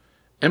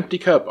Empty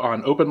Cup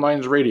on Open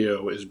Lines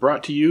Radio is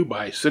brought to you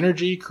by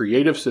Synergy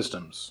Creative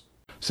Systems.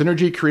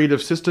 Synergy Creative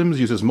Systems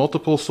uses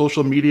multiple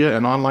social media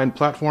and online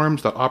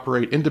platforms that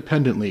operate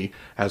independently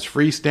as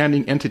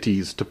freestanding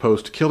entities to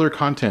post killer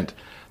content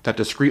that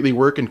discreetly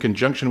work in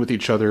conjunction with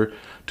each other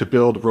to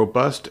build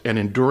robust and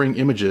enduring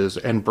images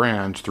and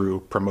brands through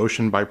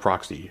promotion by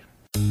proxy.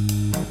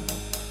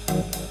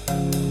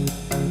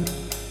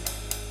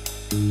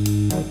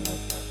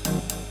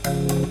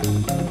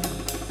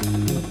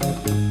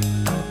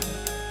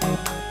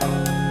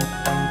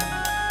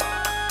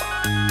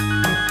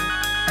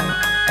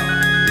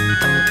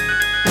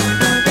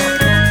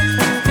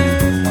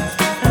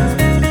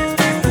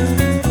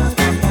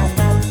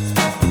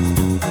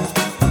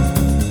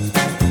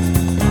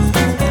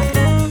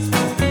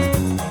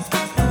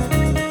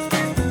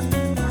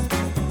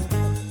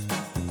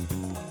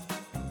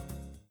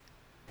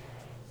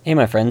 Hey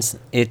my friends,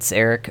 it's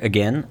Eric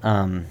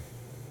again,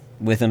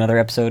 with another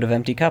episode of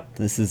Empty Cup.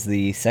 This is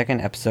the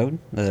second episode,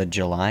 the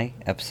July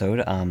episode.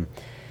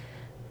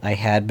 I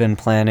had been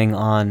planning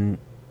on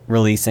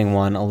releasing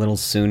one a little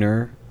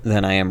sooner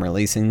than I am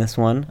releasing this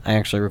one. I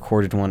actually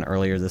recorded one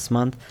earlier this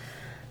month,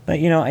 but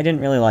I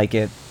didn't really like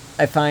it.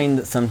 I find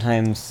that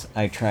sometimes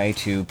I try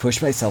to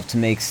push myself to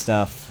make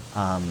stuff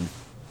on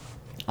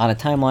a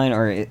timeline,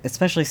 or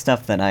especially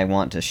stuff that I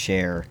want to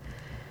share.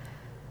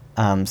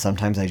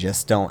 Sometimes I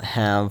just don't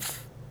have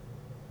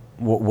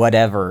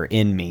whatever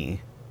in me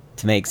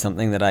to make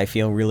something that I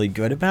feel really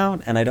good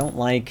about, and I don't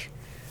like...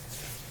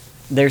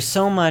 There's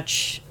so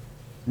much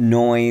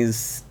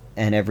noise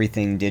and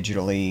everything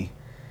digitally,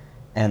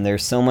 and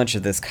there's so much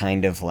of this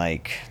kind of,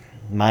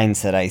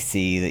 mindset I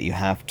see that you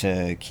have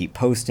to keep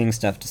posting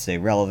stuff to stay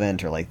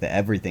relevant, or, the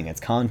everything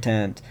is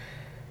content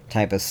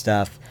type of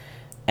stuff.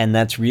 And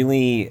that's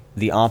really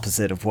the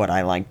opposite of what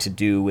I like to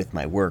do with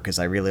my work, is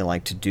I really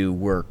like to do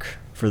work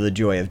for the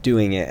joy of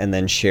doing it, and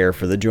then share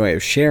for the joy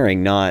of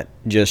sharing, not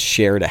just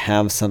share to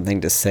have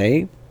something to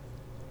say.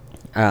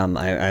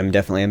 I'm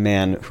definitely a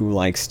man who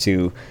likes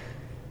to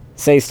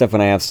say stuff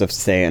when I have stuff to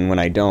say, and when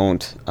I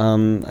don't,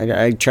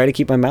 I try to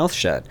keep my mouth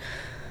shut.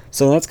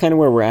 So that's kind of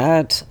where we're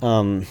at.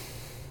 And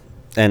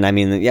I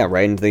mean, yeah,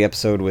 right into the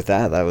episode with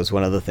that. That was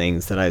one of the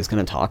things that I was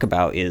going to talk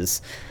about, is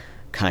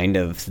kind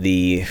of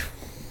the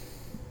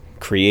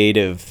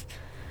creative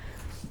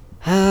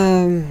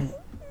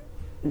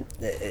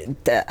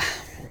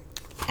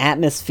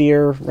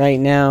atmosphere right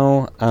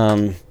now.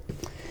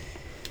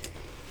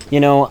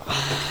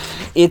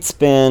 It's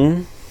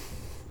been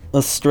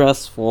a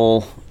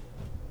stressful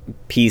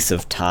piece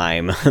of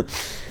time.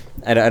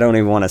 I don't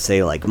even want to say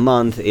a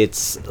month.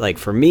 It's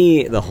for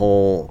me, the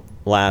whole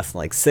last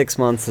 6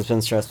 months has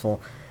been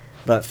stressful.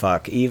 But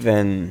fuck,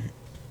 even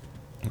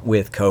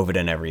with COVID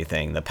and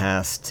everything, the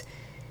past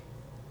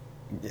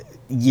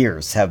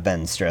years have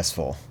been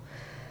stressful.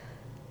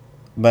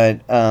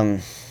 But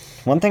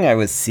one thing I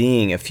was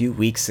seeing a few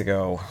weeks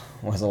ago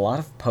was a lot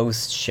of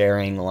posts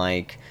sharing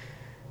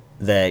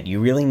that you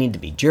really need to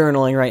be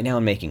journaling right now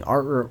and making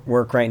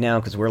artwork right now,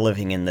 because we're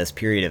living in this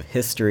period of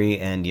history,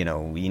 and you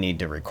need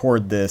to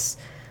record this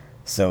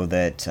so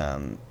that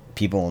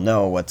people will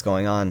know what's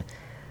going on.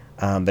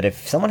 But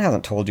if someone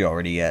hasn't told you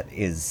already yet,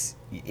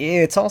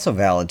 it's also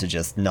valid to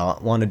just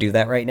not want to do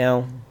that right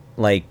now.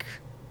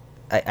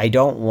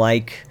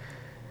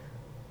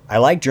 I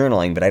like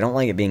journaling, but I don't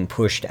like it being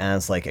pushed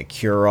as a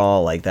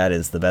cure-all, that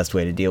is the best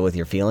way to deal with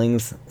your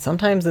feelings.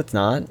 Sometimes it's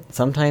not.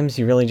 Sometimes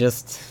you really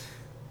just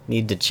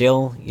need to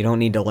chill. You don't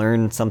need to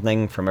learn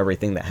something from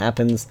everything that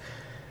happens.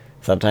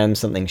 Sometimes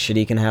something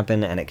shitty can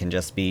happen, and it can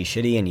just be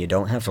shitty, and you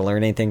don't have to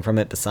learn anything from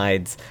it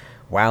besides,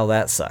 wow,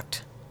 that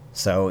sucked.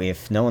 So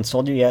if no one's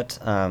told you yet,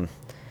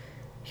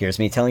 here's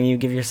me telling you,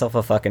 give yourself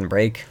a fucking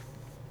break,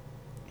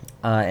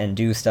 and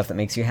do stuff that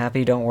makes you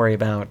happy. Don't worry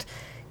about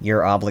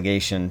your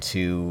obligation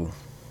to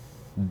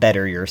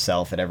better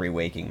yourself at every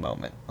waking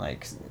moment.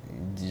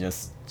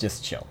 Just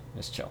chill.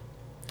 Just chill.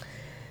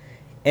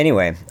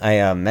 Anyway,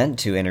 I meant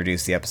to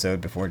introduce the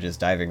episode before just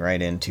diving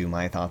right into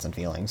my thoughts and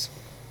feelings.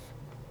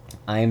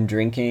 I'm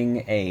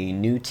drinking a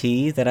new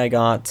tea that I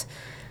got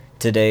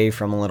today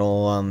from a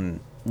little,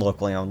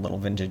 locally owned little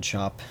vintage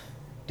shop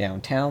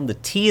downtown. The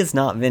tea is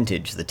not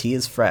vintage. The tea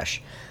is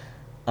fresh.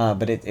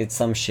 But it's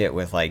some shit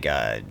with, I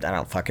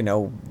don't fucking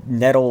know,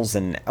 nettles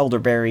and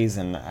elderberries,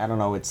 and I don't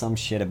know, it's some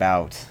shit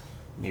about...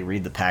 Let me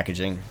read the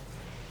packaging.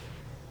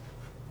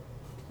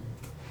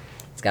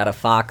 It's got a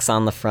fox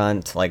on the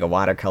front, a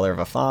watercolor of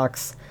a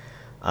fox.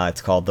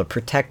 It's called The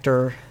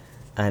Protector,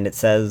 and it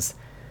says,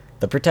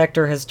 "The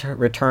Protector has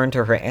returned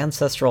to her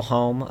ancestral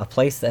home, a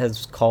place that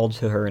has called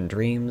to her in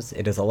dreams.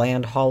 It is a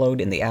land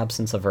hallowed in the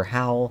absence of her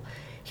howl.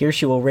 Here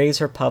she will raise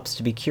her pups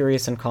to be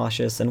curious and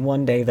cautious, and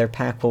one day their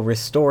pack will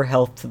restore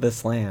health to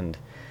this land."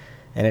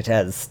 And it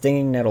has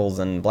stinging nettles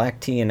and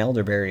black tea and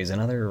elderberries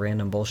and other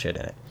random bullshit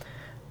in it.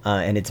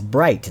 And it's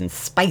bright and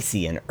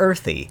spicy and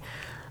earthy.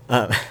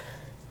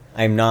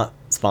 I'm not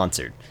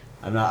sponsored.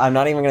 I'm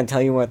not even going to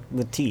tell you what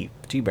the tea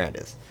brand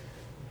is.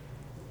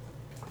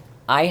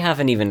 I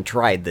haven't even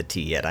tried the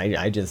tea yet.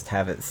 I just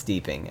have it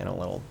steeping in a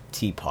little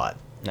teapot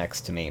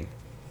next to me.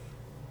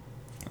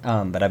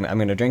 But I'm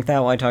going to drink that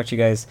while I talk to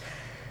you guys.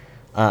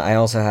 I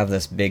also have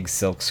this big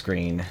silk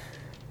screen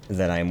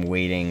that I'm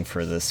waiting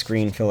for the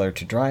screen filler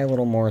to dry a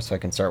little more so I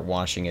can start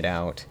washing it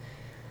out.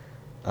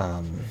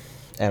 And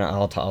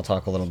I'll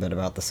talk a little bit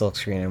about the silk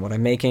screen and what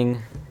I'm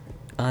making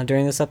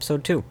during this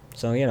episode too.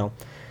 So,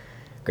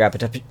 grab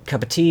a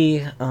cup of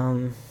tea,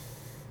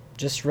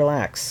 just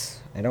relax.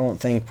 I don't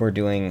think we're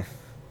doing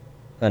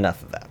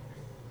enough of that.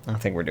 I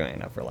don't think we're doing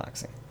enough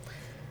relaxing.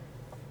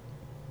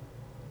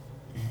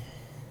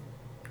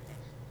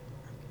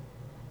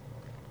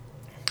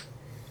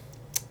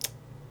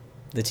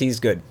 The tea's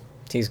good.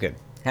 Tea's good.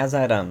 Has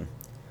that kind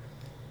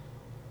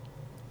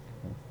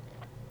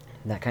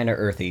of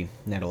earthy,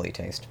 nettly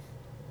taste.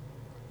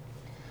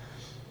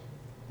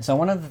 So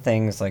one of the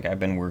things I've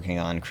been working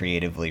on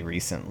creatively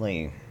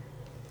recently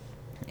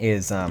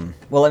is well,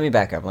 let me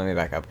back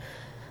up.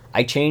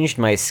 I changed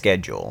my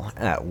schedule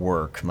at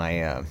work.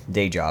 My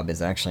day job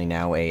is actually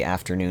now a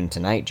afternoon to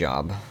night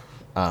job.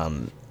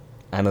 I'm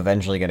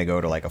eventually going to go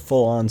to a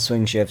full-on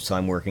swing shift, so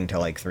I'm working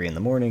till 3 in the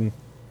morning.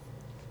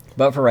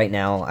 But for right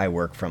now, I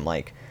work from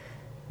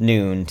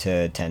noon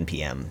to 10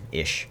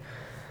 p.m.-ish.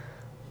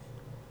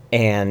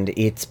 And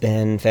it's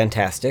been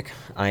fantastic.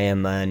 I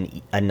am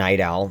a night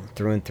owl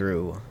through and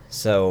through.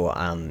 So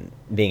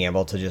being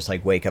able to just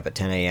wake up at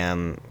 10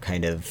 a.m.,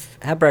 kind of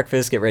have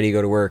breakfast, get ready to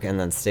go to work, and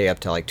then stay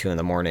up till 2 in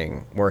the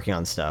morning working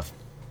on stuff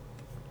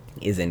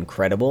is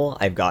incredible.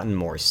 I've gotten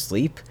more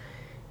sleep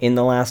in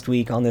the last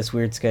week on this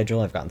weird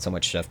schedule. I've gotten so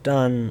much stuff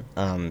done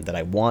that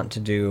I want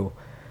to do.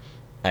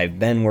 I've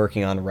been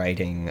working on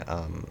writing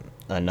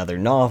another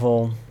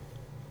novel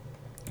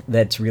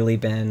that's really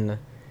been...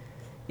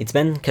 It's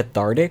been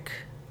cathartic,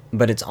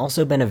 but it's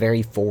also been a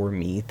very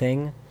for-me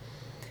thing.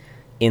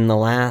 In the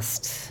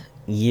last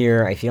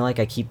year, I feel like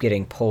I keep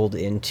getting pulled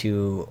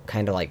into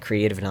kind of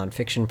creative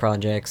nonfiction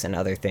projects and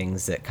other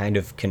things that kind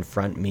of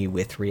confront me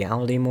with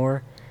reality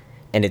more.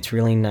 And it's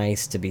really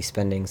nice to be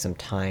spending some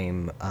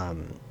time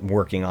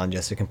working on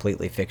just a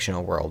completely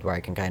fictional world where I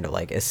can kind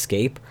of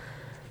escape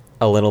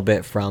a little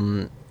bit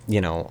from,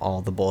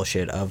 all the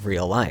bullshit of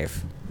real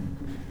life.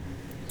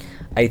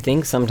 I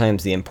think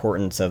sometimes the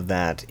importance of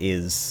that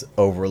is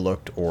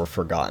overlooked or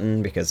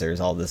forgotten because there's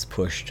all this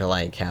push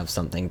to have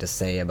something to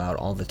say about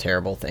all the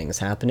terrible things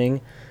happening.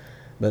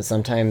 But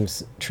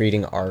sometimes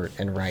treating art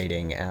and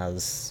writing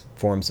as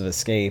forms of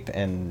escape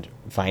and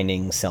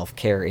finding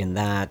self-care in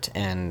that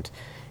and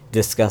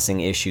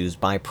discussing issues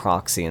by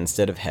proxy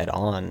instead of head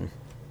on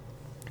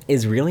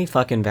is really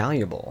fucking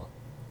valuable.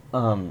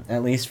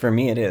 At least for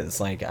me it is.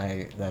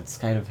 That's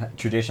kind of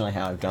traditionally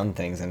how I've done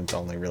things, and it's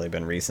only really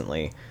been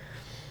recently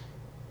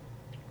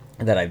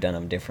that I've done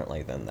them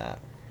differently than that.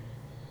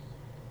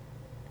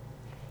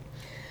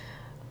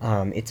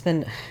 It's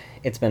been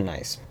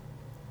nice.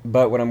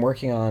 But what I'm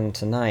working on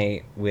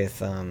tonight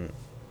with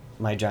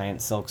my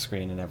giant silk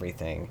screen and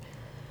everything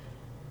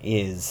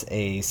is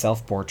a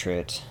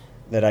self-portrait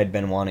that I'd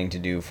been wanting to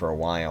do for a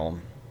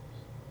while.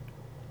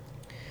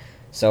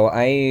 So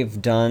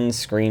I've done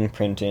screen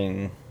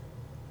printing...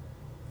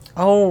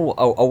 a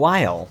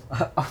while.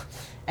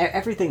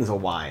 Everything's a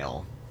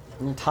while.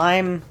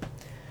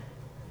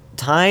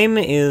 Time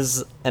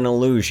is an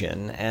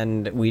illusion,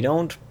 and we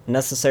don't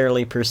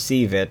necessarily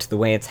perceive it the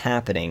way it's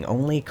happening.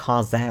 Only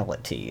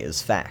causality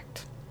is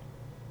fact.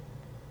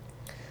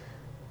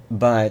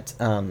 But,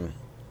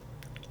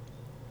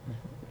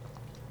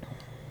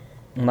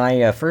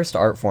 my first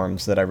art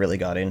forms that I really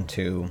got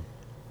into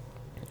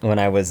when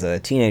I was a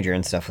teenager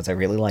and stuff was I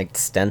really liked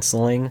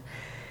stenciling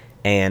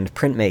and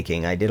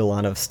printmaking. I did a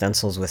lot of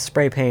stencils with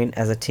spray paint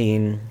as a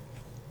teen,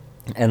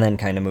 and then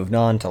kind of moved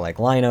on to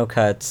lino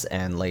cuts,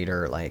 and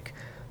later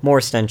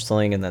more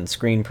stenciling and then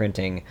screen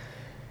printing.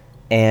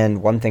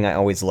 And one thing I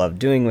always loved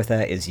doing with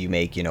that is you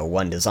make,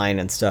 one design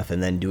and stuff,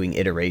 and then doing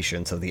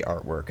iterations of the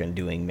artwork and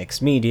doing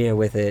mixed media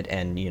with it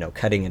and,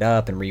 cutting it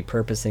up and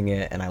repurposing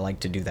it. And I like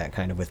to do that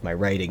kind of with my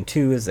writing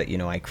too, is that,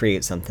 I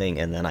create something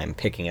and then I'm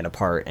picking it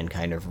apart and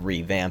kind of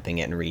revamping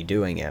it and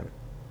redoing it.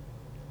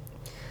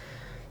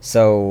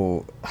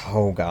 So,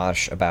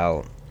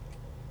 about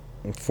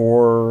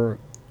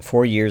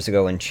 4 years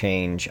ago and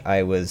change,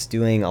 I was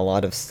doing a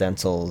lot of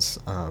stencils,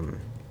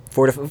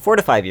 4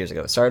 to 5 years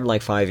ago. It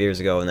started 5 years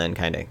ago and then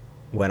kind of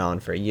went on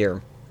for a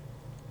year.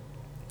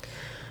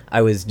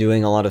 I was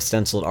doing a lot of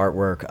stenciled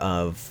artwork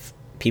of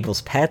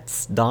people's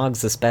pets,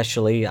 dogs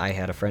especially. I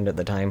had a friend at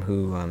the time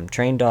who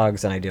trained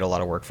dogs, and I did a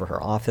lot of work for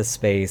her office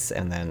space,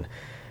 and then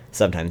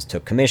sometimes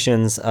took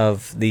commissions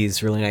of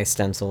these really nice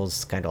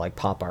stencils, kind of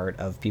pop art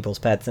of people's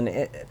pets.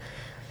 And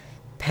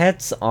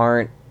pets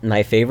aren't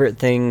my favorite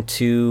thing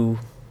to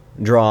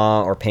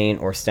draw or paint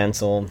or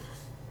stencil,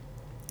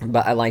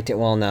 but I liked it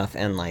well enough,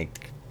 and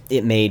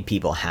it made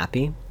people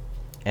happy,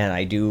 and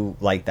I do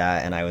like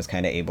that, and I was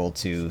kind of able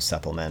to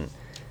supplement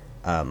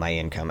my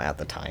income at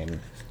the time,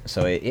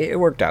 so it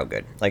worked out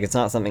good. It's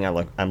not something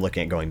I'm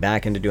looking at going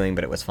back into doing,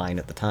 but it was fine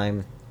at the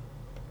time.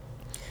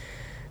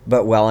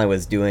 But while I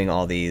was doing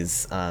all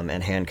these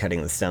and hand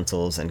cutting the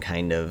stencils and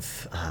kind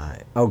of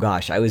I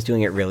was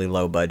doing it really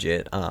low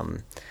budget.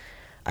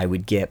 I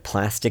would get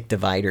plastic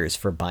dividers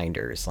for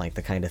binders, like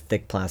the kind of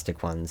thick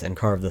plastic ones, and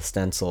carve the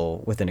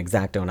stencil with an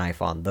X-Acto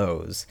knife on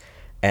those,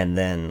 and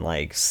then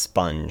like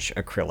sponge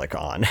acrylic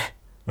on.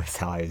 Was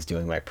how I was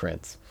doing my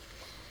prints.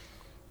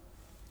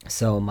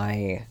 So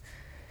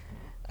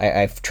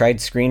I've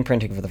tried screen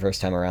printing for the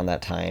first time around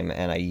that time,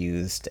 and I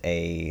used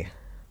a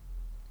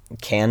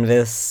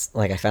canvas,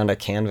 like I found a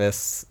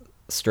canvas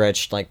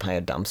stretched like by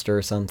a dumpster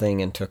or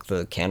something, and took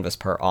the canvas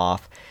part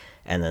off,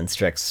 and then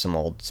stretched some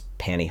old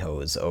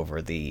pantyhose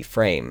over the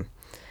frame,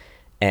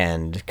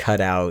 and cut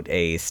out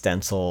a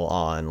stencil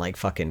on like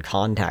fucking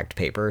contact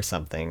paper or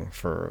something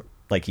for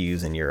like you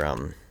use in your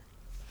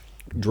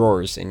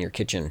drawers in your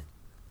kitchen.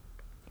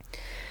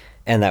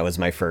 And that was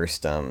my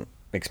first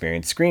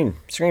experience screen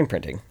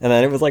printing. And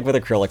then it was like with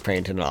acrylic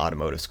paint and an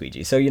automotive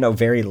squeegee. So,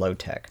 very low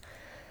tech.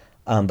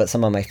 But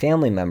some of my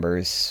family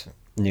members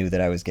knew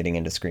that I was getting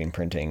into screen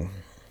printing.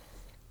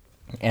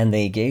 And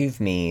they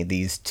gave me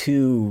these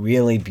 2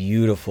 really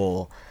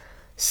beautiful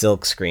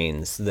silk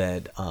screens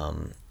that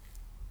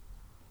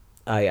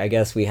I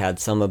guess we had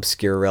some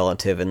obscure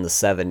relative in the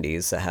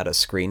 70s that had a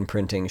screen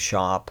printing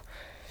shop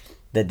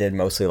that did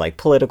mostly like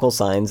political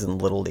signs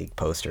and Little League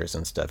posters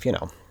and stuff,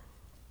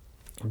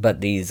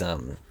 But these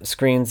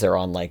screens are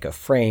on like a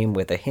frame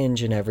with a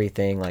hinge and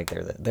everything. Like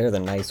they're the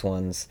nice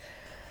ones.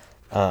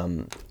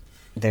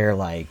 They're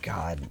like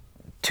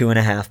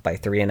 2.5 by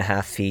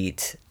 3.5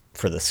 feet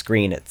for the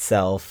screen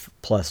itself,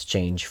 plus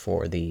change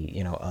for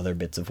the other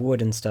bits of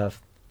wood and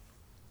stuff.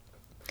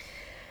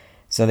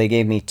 So they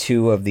gave me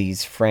 2 of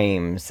these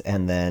frames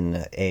and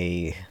then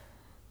a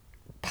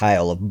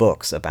pile of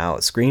books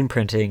about screen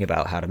printing,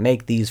 about how to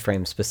make these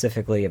frames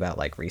specifically, about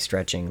like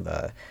restretching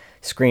the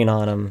screen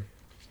on them.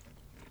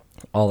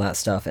 All that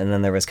stuff. And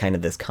then there was kind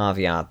of this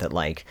caveat that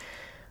like,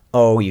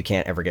 oh, you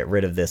can't ever get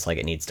rid of this, like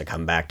it needs to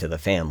come back to the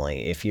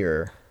family if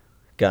you're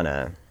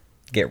gonna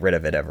get rid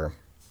of it ever.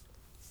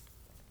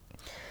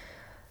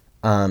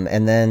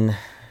 And then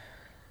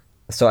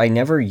so I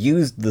never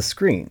used the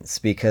screens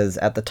because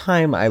at the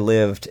time I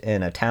lived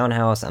in a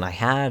townhouse and I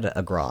had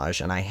a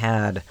garage and I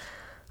had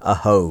a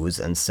hose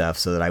and stuff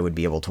so that I would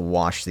be able to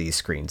wash these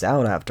screens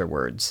out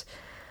afterwards.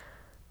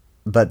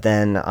 But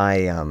then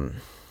I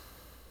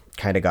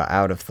kind of got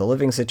out of the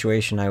living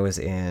situation I was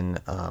in,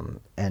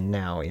 and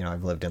now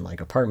I've lived in like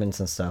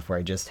apartments and stuff where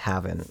I just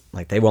haven't,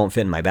 like, they won't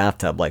fit in my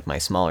bathtub like my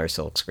smaller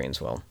silk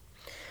screens will.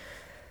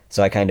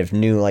 So I kind of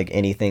knew like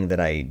anything that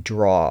I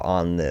draw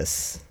on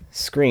this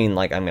screen,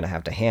 like I'm gonna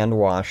have to hand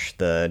wash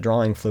the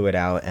drawing fluid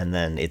out, and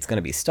then it's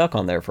gonna be stuck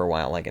on there for a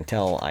while, like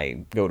until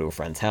I go to a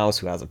friend's house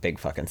who has a big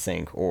fucking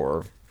sink,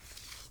 or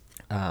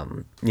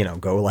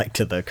go like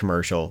to the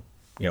commercial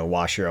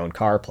wash your own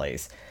car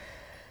place.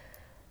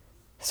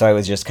 So I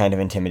was just kind of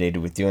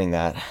intimidated with doing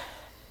that.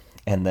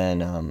 And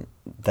then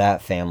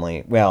that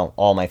family, well,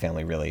 all my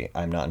family really,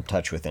 I'm not in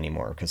touch with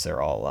anymore because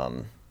they're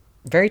all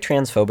very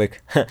transphobic.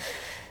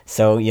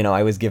 So,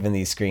 I was given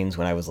these screens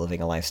when I was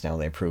living a lifestyle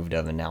they approved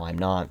of, and now I'm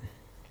not.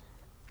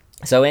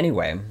 So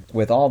anyway,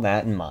 with all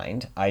that in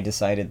mind, I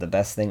decided the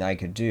best thing I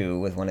could do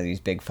with one of these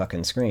big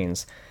fucking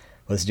screens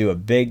was do a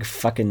big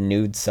fucking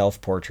nude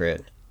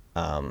self-portrait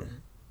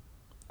on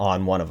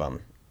one of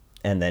them,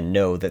 and then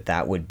know that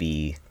that would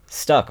be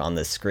stuck on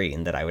this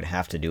screen, that I would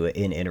have to do it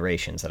in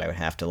iterations, that I would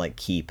have to like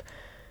keep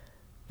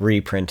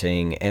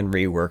reprinting and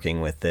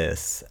reworking with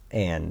this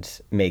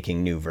and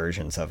making new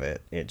versions of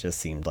it. It just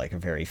seemed like a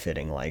very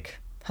fitting, like,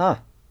 I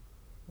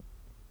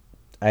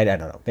don't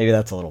know, maybe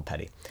that's a little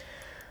petty,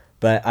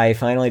 but I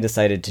finally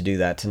decided to do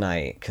that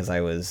tonight because I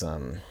was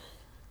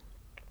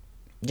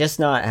just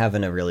not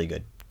having a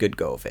really good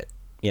go of it,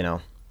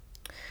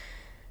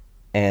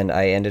 and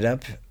I ended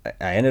up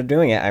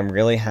doing it. I'm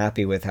really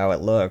happy with how it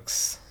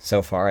looks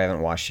so far. I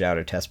haven't washed it out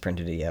or test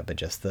printed it yet, but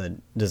just the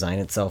design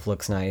itself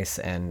looks nice.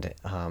 And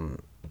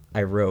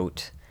I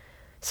wrote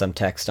some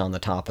text on the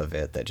top of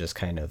it that just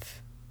kind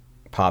of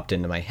popped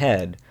into my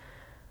head.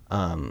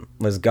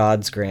 Was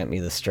God's grant me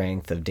the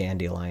strength of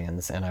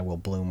dandelions, and I will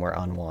bloom where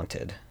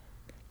unwanted.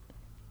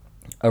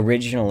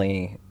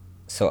 Originally,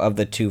 so of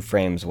the 2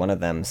 frames, one of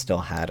them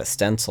still had a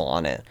stencil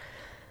on it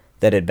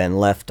that had been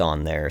left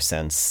on there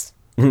since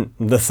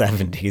the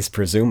 70s,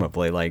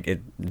 presumably. Like,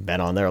 it'd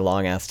been on there a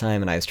long ass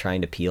time, and I was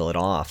trying to peel it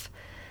off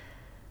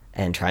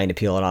because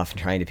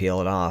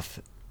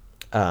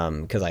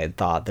I had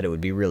thought that it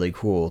would be really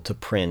cool to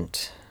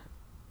print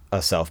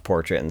a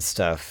self-portrait and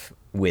stuff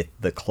with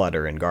the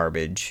clutter and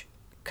garbage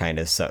kind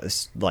of, so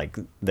like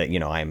that,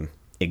 I'm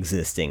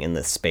existing in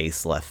the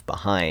space left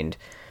behind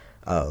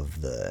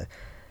of the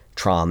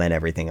trauma and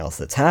everything else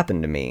that's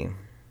happened to me.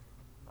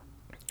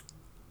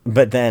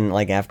 But then,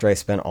 like, after I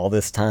spent all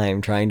this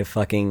time trying to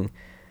fucking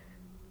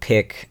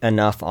pick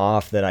enough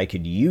off that I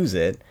could use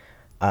it,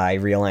 I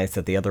realized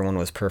that the other one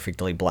was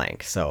perfectly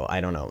blank. So, I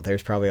don't know.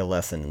 There's probably a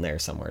lesson in there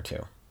somewhere,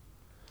 too.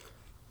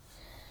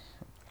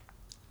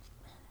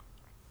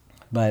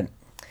 But,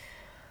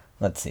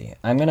 let's see.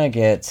 I'm gonna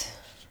get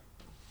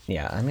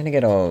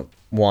a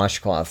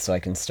washcloth so I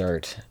can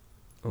start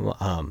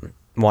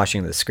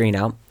washing the screen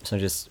out. So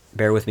just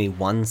bear with me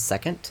 1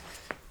 second.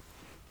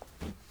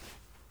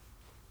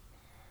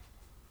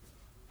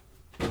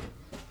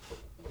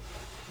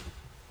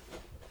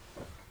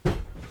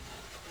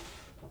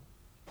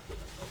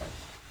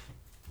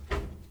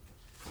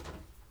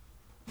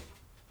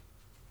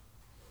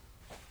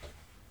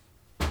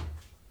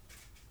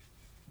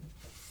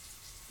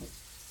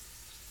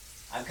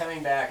 I'm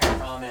coming back, I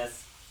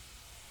promise.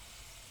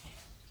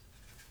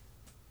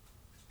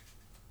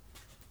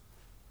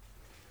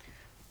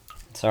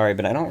 Sorry,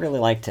 but I don't really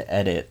like to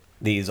edit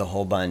these a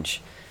whole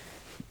bunch.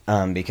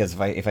 Because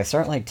if I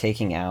start, like,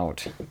 taking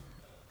out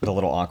the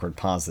little awkward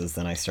pauses,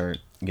 then I start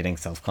getting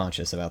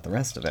self-conscious about the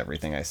rest of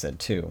everything I said,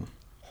 too.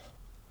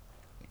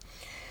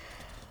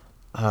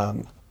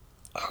 Oh,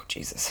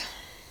 Jesus.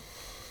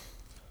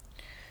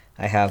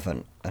 I have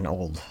an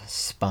old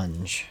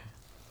sponge,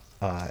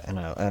 and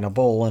a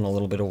bowl and a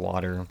little bit of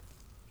water.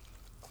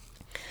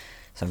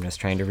 So I'm just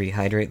trying to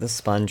rehydrate the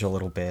sponge a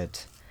little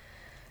bit.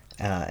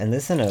 And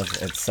this in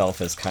of itself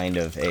is kind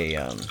of a,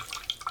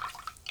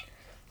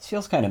 this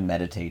feels kind of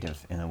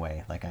meditative in a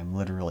way. Like I'm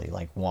literally,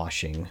 like,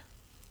 washing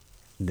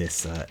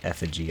this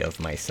effigy of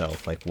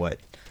myself. Like, what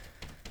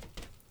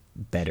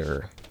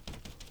better,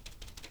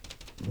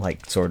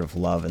 like, sort of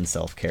love and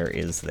self-care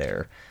is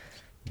there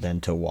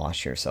than to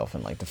wash yourself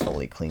and, like, to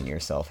fully clean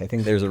yourself? I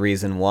think there's a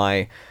reason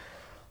why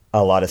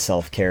a lot of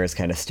self-care is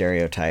kind of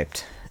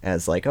stereotyped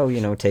as, like, oh,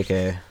 you know, take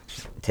a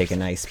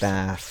nice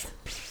bath,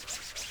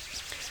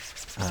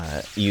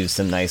 use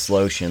some nice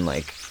lotion.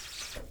 Like,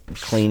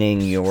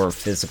 cleaning your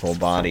physical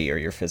body or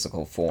your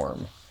physical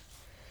form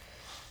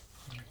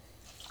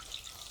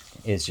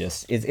is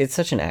just, it's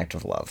such an act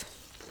of love.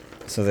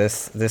 So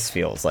this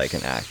feels like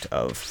an act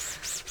of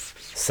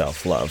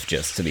self-love,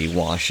 just to be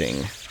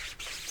washing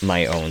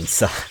my own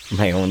self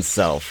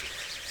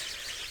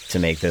to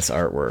make this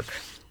artwork,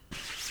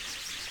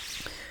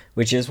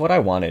 which is what I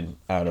wanted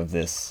out of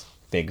this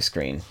big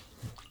screen.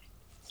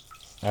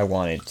 I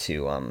wanted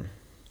to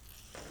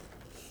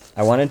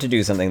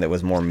do something that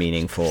was more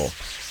meaningful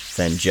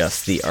than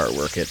just the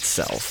artwork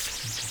itself.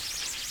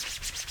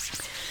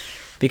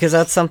 Because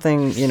that's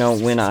something, you know,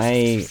 when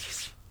I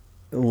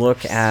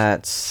look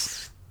at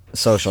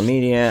social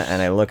media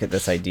and I look at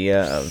this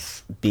idea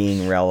of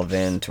being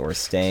relevant or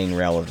staying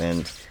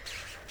relevant,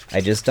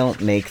 I just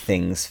don't make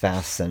things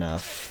fast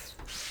enough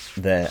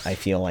that I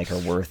feel like are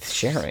worth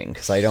sharing,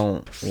 because I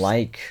don't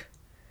like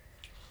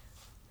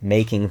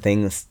making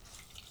things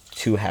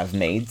to have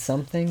made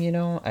something, you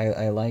know?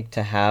 I like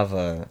to have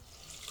a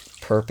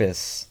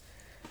purpose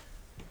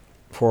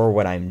for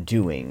what I'm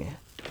doing.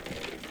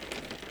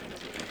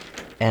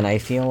 And I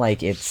feel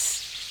like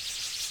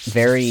it's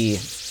very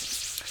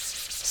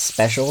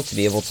special to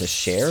be able to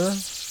share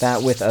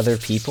that with other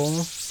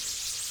people.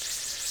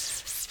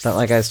 But,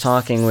 like, I was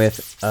talking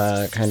with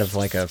kind of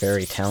like a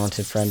very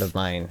talented friend of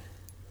mine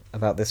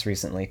about this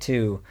recently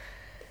too,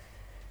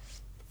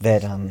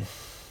 that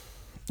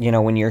you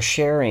know, when you're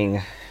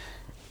sharing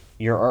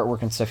your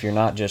artwork and stuff, you're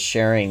not just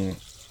sharing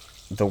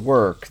the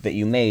work that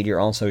you made, you're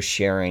also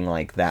sharing,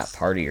 like, that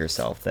part of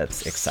yourself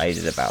that's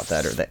excited about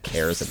that or that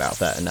cares about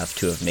that enough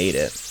to have made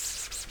it.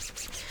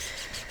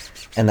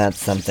 And that's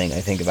something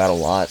I think about a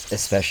lot,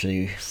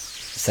 especially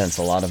since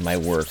a lot of my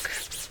work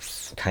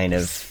kind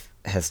of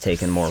has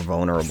taken more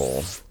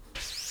vulnerable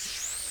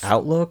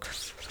outlook.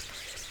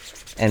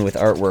 And with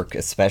artwork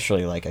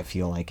especially, like, I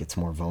feel like it's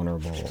more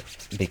vulnerable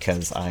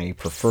because I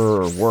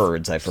prefer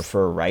words, I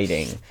prefer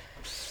writing.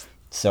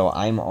 So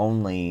I'm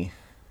only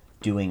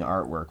doing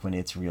artwork when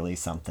it's really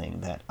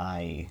something that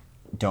I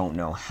don't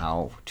know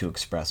how to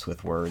express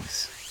with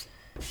words.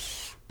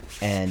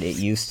 And it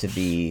used to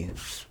be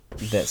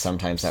that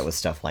sometimes that was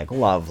stuff like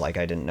love, like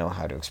I didn't know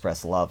how to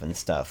express love and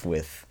stuff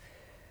with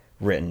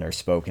written or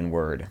spoken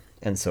word,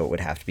 and so it would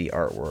have to be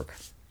artwork.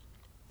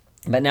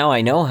 But now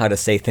I know how to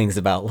say things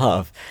about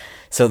love,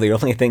 so the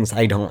only things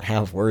I don't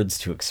have words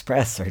to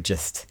express are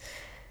just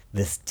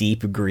this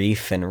deep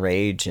grief and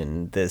rage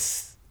and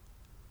this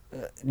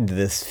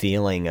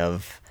feeling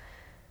of,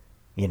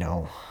 you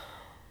know,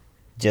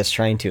 just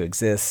trying to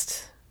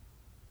exist.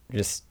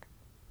 Just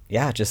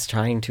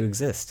trying to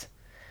exist.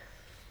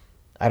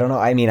 I don't know.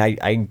 I mean,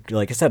 I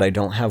like I said, I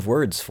don't have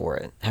words for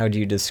it. How do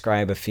you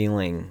describe a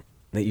feeling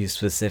that you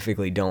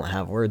specifically don't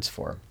have words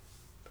for?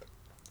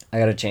 I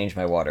gotta change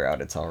my water out.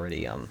 It's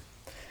already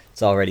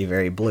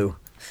very blue.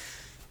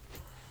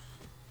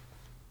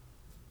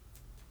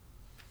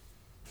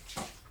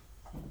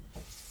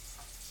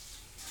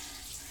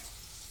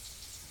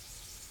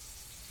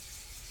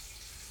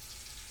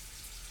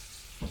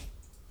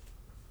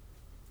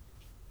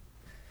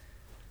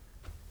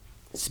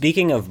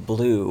 Speaking of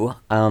blue,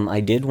 I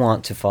did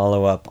want to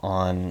follow up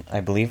on, I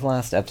believe,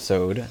 last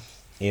episode,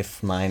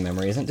 if my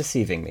memory isn't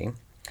deceiving me.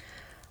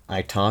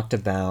 I talked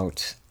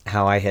about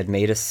how I had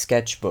made a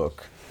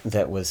sketchbook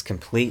that was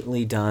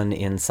completely done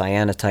in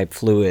cyanotype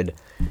fluid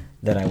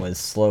that I was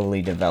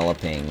slowly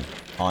developing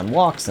on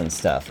walks and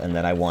stuff, and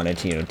that I wanted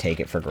to, you know, take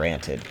it for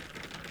granted.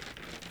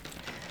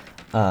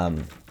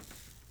 And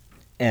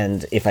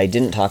if I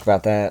didn't talk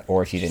about that,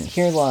 or if you didn't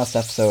hear the last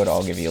episode,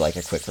 I'll give you, like,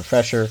 a quick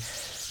refresher.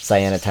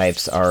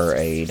 Cyanotypes are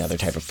another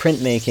type of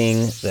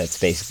printmaking that's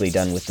basically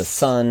done with the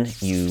sun.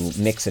 You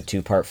mix a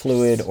 2-part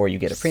fluid, or you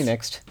get it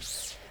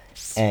pre-mixed,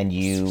 and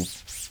you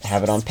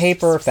have it on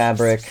paper,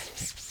 fabric,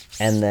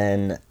 and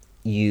then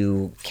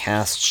you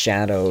cast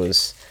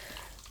shadows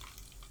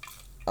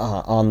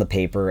on the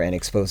paper and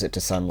expose it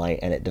to sunlight,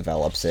 and it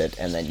develops it,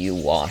 and then you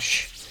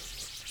wash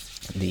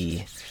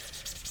the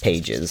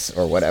pages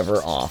or whatever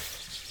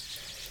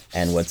off,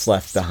 and what's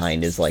left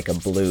behind is like a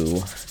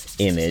blue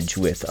image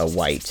with a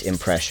white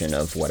impression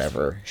of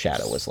whatever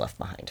shadow was left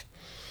behind.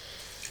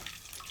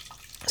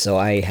 So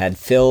I had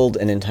filled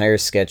an entire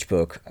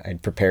sketchbook.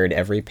 I'd prepared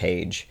every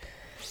page,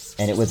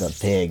 and it was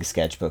a big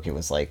sketchbook. It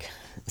was like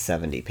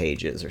 70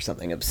 pages or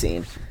something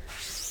obscene.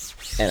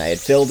 And I had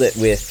filled it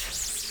with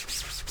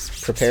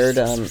prepared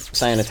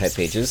cyanotype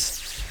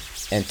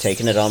pages and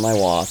taken it on my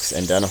walks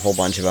and done a whole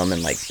bunch of them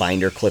and like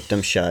binder clipped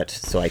them shut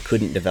so I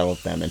couldn't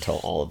develop them until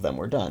all of them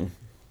were done.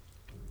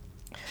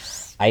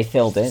 I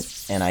filled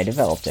it and I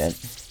developed it,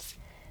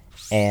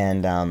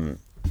 and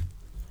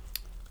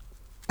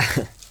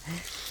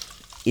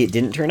it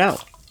didn't turn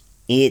out.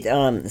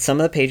 Some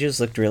of the pages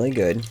looked really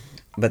good,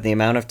 but the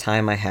amount of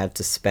time I had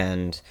to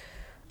spend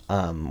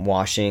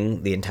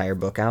washing the entire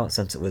book out,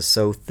 since it was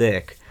so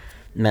thick,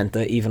 meant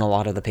that even a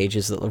lot of the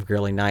pages that looked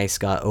really nice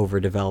got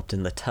overdeveloped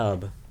in the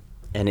tub,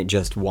 and it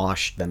just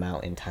washed them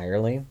out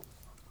entirely.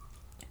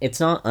 It's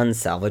not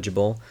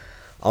unsalvageable.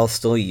 I'll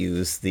still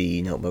use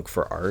the notebook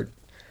for art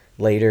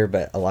later,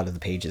 but a lot of the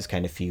pages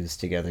kind of fused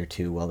together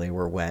too while they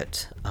were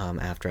wet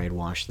after I'd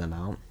washed them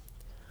out.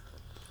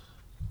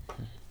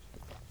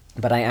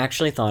 But I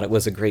actually thought it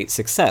was a great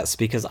success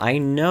because I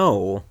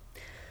know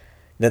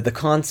that the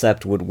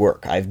concept would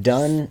work. I've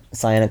done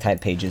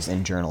cyanotype pages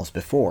in journals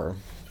before.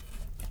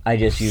 I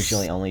just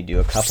usually only do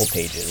a couple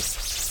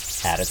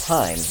pages at a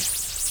time.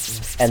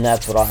 And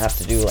that's what I'll have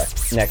to do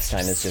next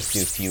time, is just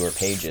do fewer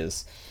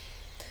pages.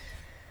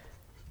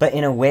 But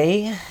in a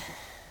way,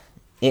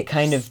 it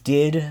kind of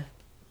did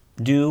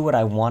do what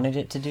I wanted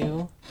it to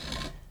do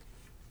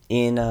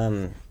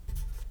in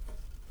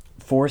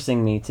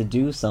forcing me to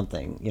do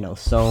something,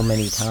 so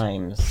many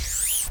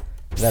times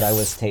that I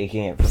was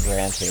taking it for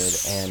granted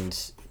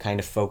and kind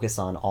of focus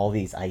on all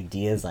these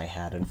ideas I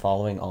had and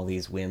following all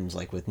these whims,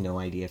 like with no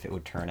idea if it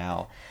would turn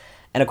out.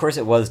 And of course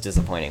it was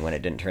disappointing when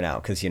it didn't turn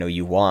out, because,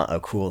 you want a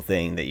cool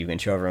thing that you can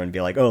show everyone and be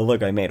like, oh,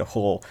 look, I made a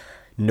whole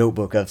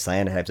notebook of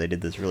cyanotypes, I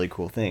did this really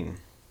cool thing.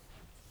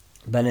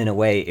 But in a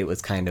way, it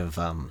was kind of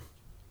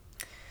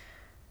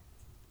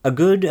a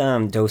good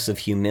dose of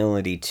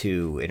humility,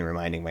 too, in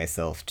reminding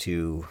myself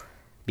to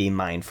be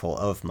mindful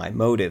of my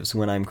motives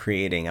when I'm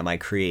creating. Am I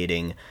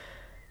creating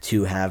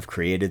to have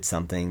created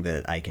something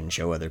that I can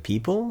show other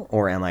people?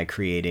 Or am I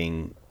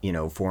creating,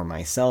 for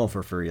myself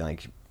or for,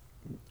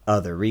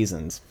 other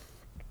reasons?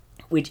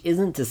 Which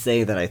isn't to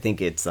say that I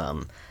think it's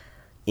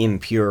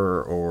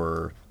impure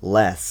or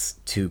less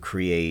to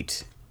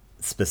create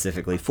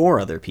specifically for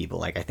other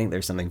people. I think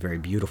there's something very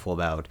beautiful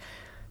about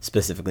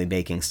specifically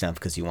making stuff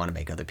because you want to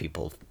make other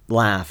people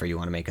laugh, or you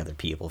want to make other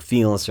people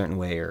feel a certain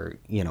way, or,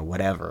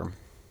 whatever.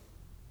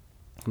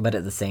 But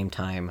at the same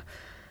time,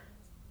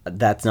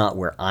 that's not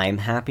where I'm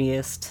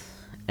happiest,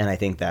 and I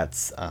think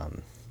that's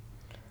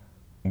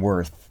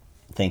worth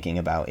thinking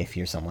about if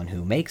you're someone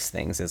who makes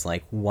things, is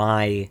like,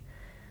 why,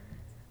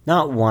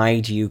 not why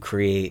do you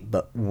create,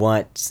 but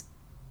what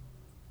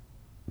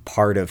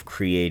part of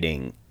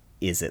creating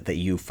is it that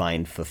you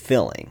find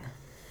fulfilling?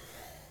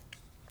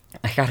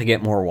 I gotta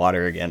get more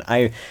water again.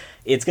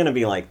 It's gonna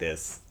be like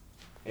this.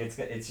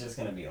 It's just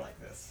gonna be like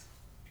this.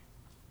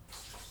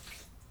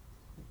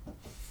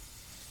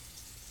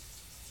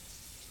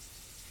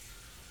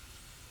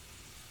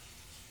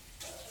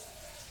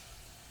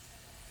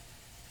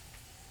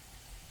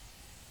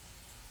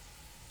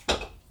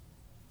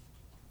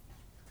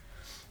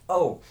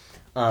 Oh,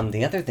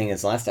 the other thing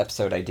is, last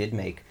episode I did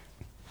make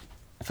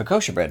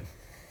focaccia bread.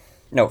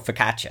 No,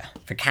 focaccia.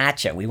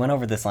 Focaccia. We went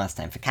over this last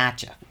time.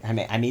 Focaccia.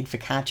 I made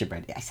focaccia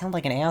bread. I sound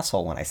like an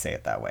asshole when I say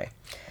it that way.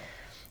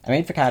 I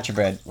made focaccia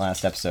bread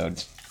last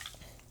episode,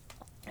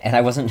 and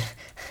I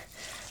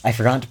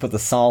forgot to put the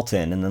salt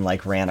in, and then,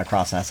 ran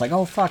across, and I was like,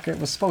 oh, fuck, it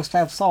was supposed to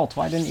have salt.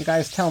 Why didn't you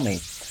guys tell me?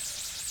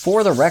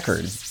 For the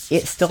record,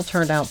 it still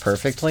turned out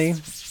perfectly.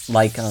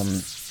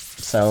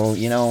 So,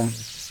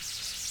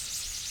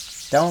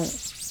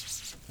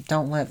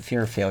 don't let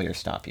fear of failure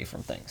stop you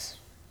from things.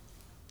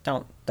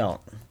 Don't.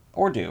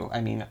 Or do.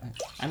 I'm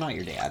not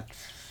your dad.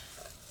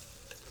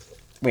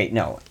 Wait,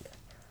 no.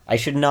 I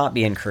should not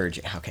be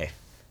encouraging. Okay.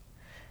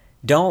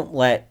 Don't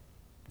let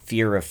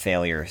fear of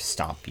failure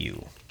stop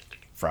you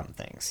from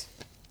things.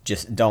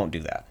 Just don't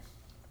do that.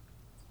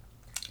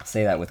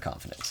 Say that with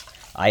confidence.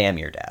 I am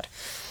your dad.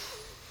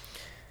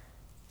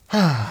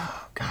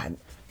 Oh, God.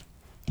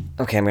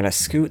 Okay, I'm going to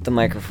scoot the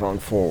microphone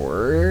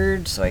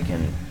forward so I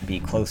can be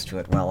close to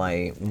it while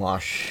I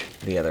wash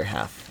the other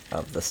half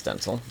of the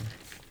stencil.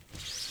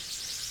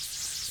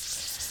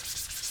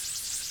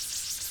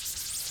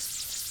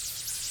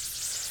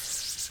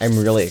 I'm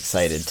really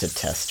excited to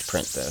test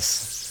print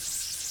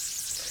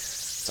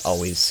this. It's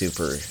always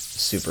super,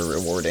 super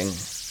rewarding.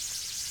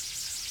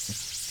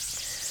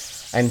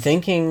 I'm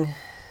thinking,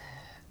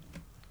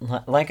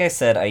 like I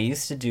said, I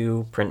used to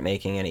do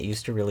printmaking, and it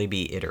used to really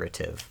be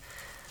iterative.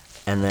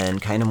 And then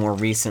kind of more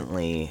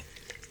recently,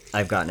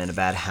 I've gotten in a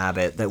bad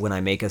habit that when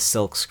I make a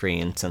silk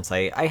screen, since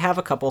I have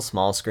a couple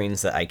small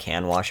screens that I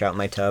can wash out in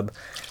my tub.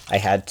 I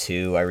had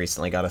two. I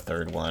recently got a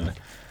third one.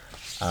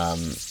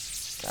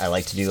 I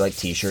like to do like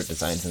t-shirt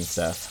designs and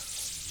stuff.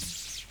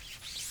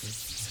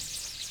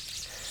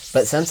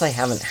 But since I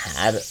haven't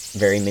had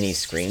very many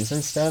screens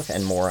and stuff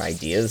and more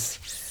ideas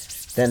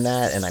than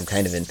that, and I'm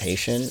kind of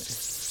impatient,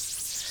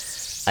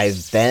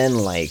 I've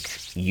been like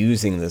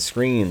using the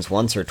screens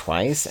once or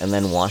twice and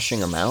then washing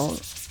them out.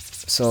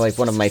 So like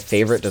one of my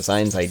favorite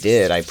designs I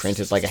did, I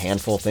printed like a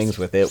handful of things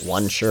with it,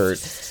 one shirt,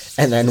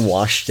 and then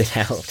washed it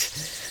out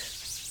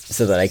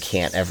so that I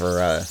can't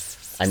ever,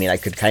 I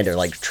could kind of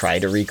like try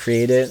to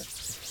recreate it,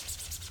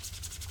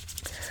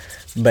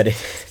 but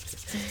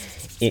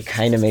it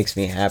kind of makes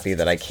me happy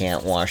that I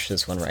can't wash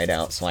this one right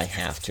out, so I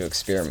have to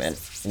experiment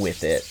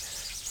with it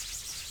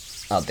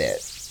a bit.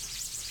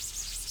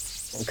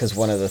 Because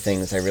one of the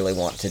things I really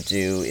want to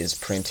do is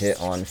print it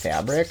on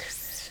fabric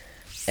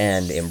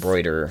and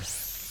embroider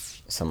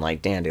some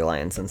like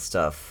dandelions and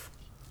stuff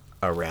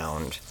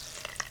around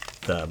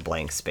the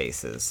blank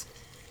spaces.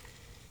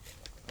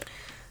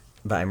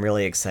 But I'm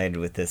really excited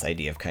with this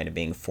idea of kind of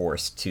being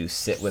forced to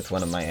sit with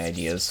one of my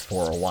ideas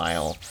for a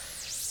while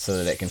so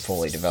that it can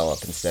fully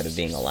develop instead of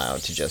being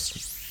allowed to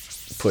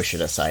just push it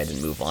aside and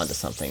move on to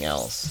something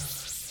else.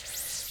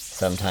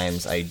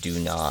 Sometimes I do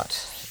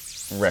not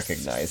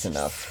recognize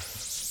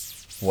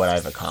enough what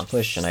I've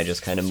accomplished, and I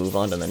just kind of move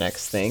on to the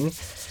next thing.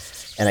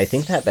 And I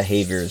think that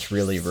behavior is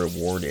really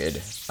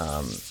rewarded,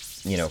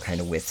 kind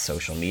of with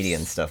social media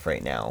and stuff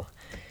right now,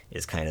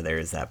 is kind of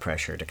there's that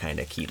pressure to kind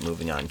of keep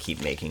moving on,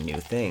 keep making new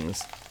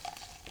things.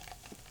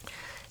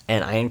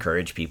 And I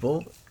encourage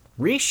people,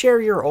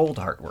 reshare your old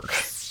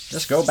artwork.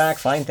 Just go back,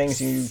 find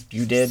things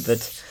you did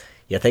that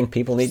you think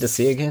people need to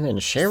see again,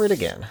 and share it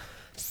again.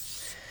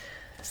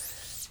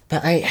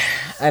 But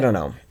I don't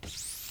know.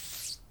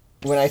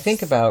 When I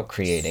think about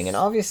creating, and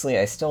obviously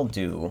I still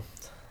do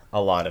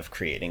a lot of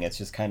creating, it's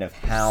just kind of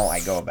how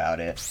I go about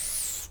it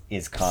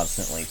is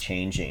constantly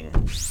changing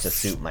to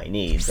suit my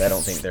needs. I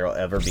don't think there will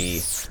ever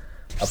be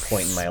a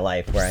point in my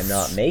life where I'm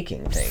not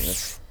making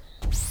things.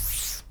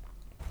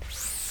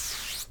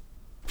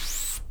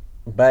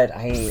 But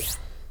I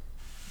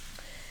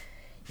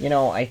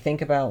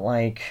think about,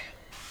 like,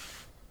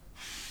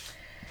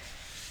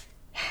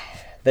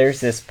 there's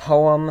this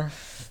poem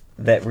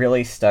that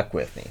really stuck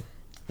with me,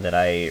 that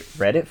I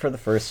read it for the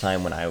first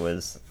time when I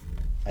was,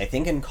 I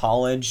think, in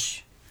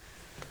college.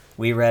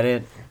 We read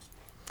it.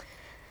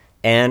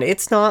 And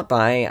it's not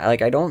by,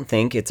 like, I don't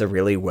think it's a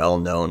really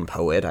well-known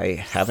poet. I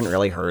haven't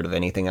really heard of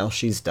anything else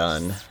she's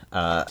done.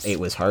 It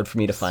was hard for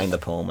me to find the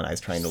poem when I was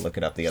trying to look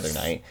it up the other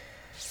night.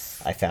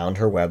 I found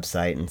her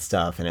website and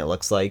stuff, and it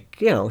looks like,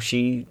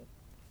 she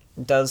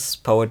does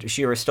poetry.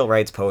 She still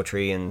writes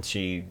poetry, and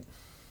she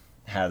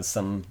has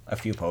a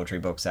few poetry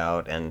books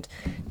out and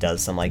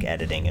does some, like,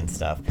 editing and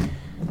stuff.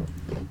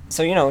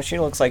 So, she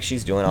looks like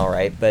she's doing all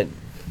right, but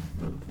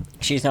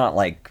she's not,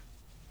 like,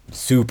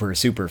 super,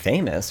 super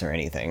famous or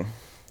anything.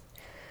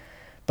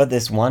 But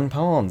this one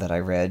poem that I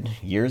read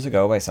years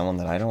ago by someone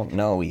that I don't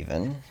know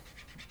even,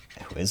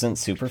 who isn't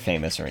super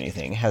famous or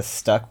anything, has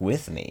stuck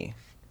with me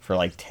for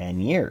like 10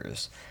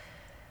 years.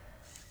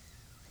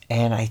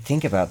 And I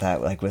think about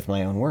that, like, with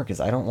my own work, is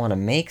I don't want to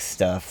make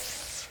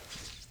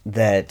stuff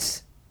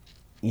that,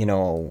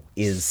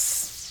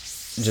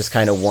 is just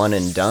kind of one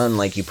and done.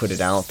 Like, you put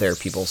it out there,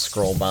 people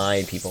scroll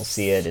by, people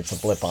see it, it's a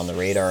blip on the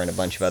radar and a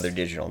bunch of other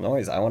digital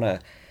noise. I want to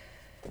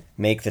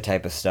make the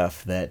type of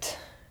stuff that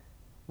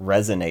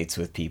resonates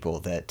with people,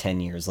 that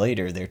 10 years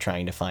later they're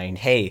trying to find,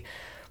 hey,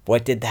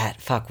 what did that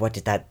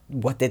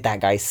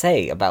guy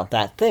say about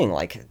that thing?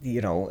 Like,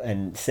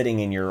 and sitting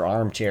in your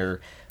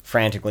armchair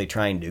frantically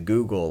trying to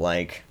Google,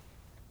 like,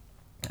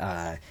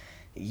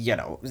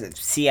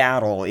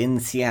 Seattle, in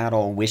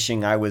Seattle,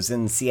 wishing I was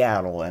in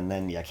Seattle, and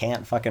then you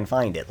can't fucking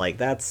find it. Like,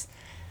 that's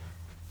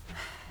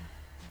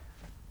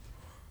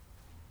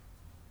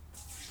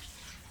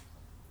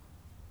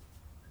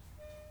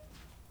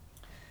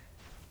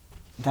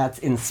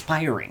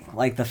inspiring.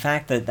 Like, the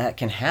fact that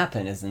can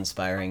happen is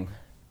inspiring.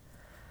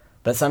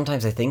 But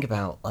sometimes I think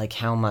about, like,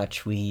 how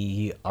much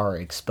we are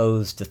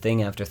exposed to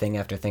thing after thing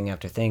after thing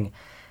after thing.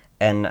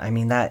 And,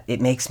 that it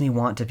makes me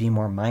want to be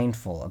more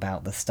mindful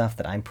about the stuff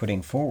that I'm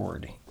putting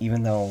forward.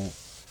 Even though,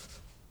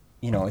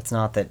 it's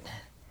not that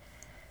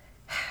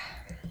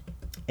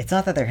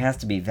there has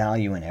to be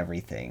value in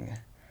everything.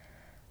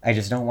 I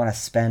just don't want to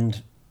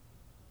spend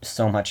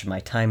so much of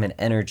my time and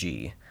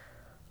energy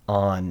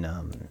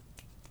on,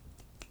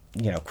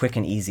 quick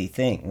and easy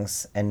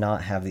things and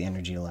not have the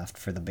energy left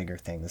for the bigger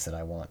things that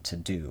I want to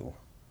do.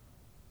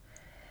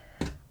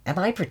 Am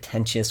I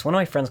pretentious? One of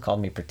my friends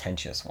called me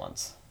pretentious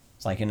once.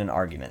 It's like in an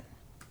argument.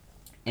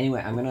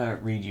 Anyway, I'm going to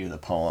read you the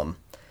poem,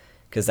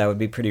 because that would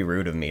be pretty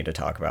rude of me to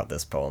talk about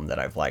this poem that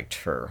I've liked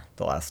for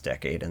the last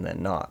decade and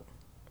then not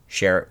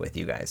share it with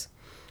you guys.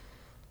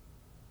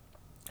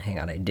 Hang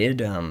on, I did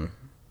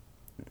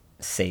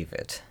save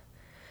it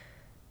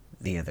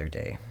the other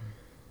day.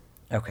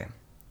 Okay.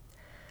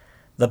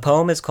 The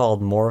poem is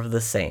called More of the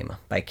Same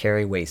by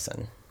Carrie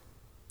Wason.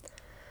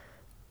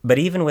 But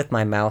even with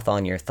my mouth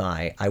on your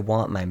thigh, I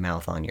want my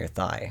mouth on your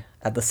thigh.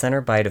 At the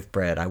center bite of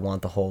bread, I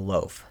want the whole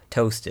loaf,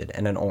 toasted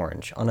and an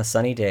orange. On a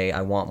sunny day,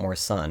 I want more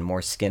sun,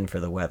 more skin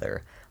for the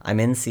weather. I'm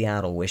in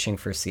Seattle, wishing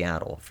for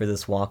Seattle, for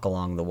this walk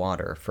along the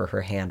water, for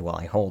her hand while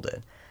I hold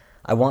it.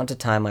 I want to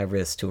tie my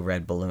wrist to a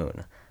red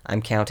balloon.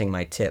 I'm counting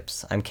my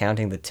tips. I'm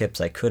counting the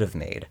tips I could have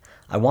made.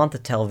 I want the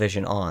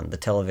television on, the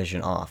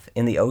television off.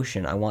 In the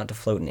ocean, I want to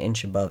float an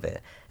inch above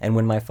it. And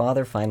when my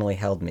father finally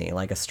held me,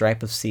 like a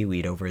stripe of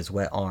seaweed over his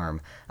wet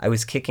arm, I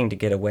was kicking to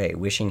get away,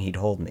 wishing he'd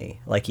hold me,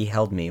 like he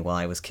held me while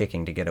I was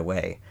kicking to get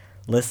away.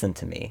 Listen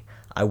to me.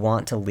 I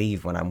want to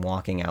leave when I'm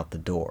walking out the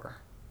door.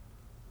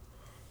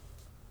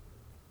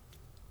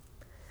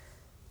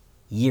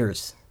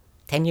 Years.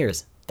 10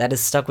 years. That has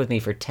stuck with me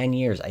for 10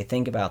 years. I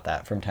think about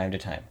that from time to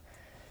time.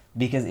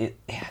 Because it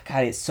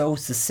so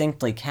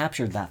succinctly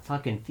captured that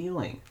fucking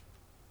feeling.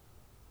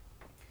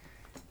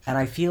 And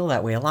I feel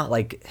that way a lot,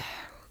 like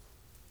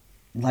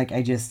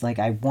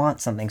I want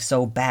something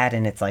so bad,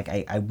 and it's like,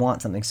 I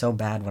want something so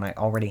bad when I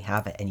already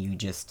have it, and you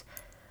just,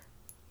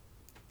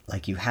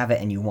 like, you have it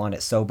and you want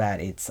it so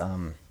bad, it's,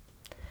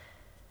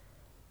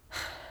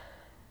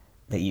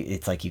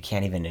 it's like you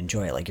can't even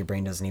enjoy it, like your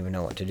brain doesn't even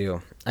know what to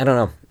do. I don't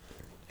know.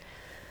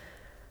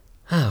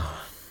 Oh.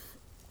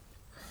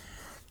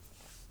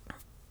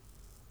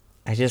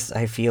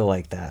 I feel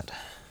like that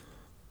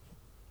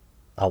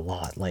a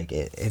lot. Like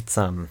it's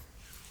a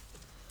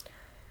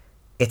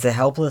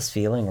helpless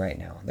feeling right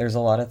now. There's a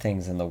lot of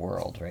things in the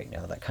world right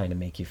now that kind of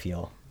make you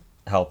feel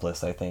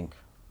helpless, I think.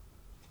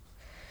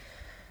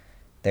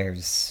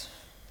 There's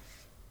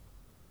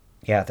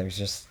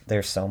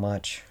so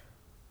much.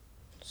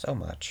 So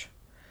much.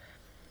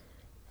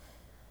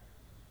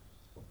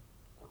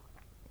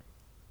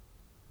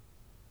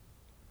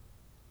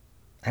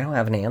 I don't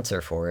have an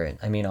answer for it.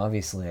 I mean,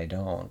 obviously I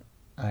don't.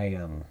 I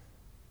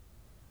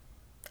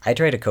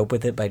try to cope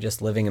with it by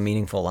just living a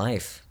meaningful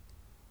life.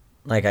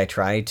 Like, I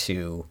try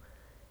to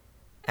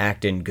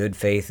act in good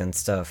faith and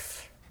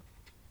stuff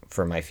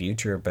for my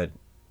future, but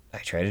I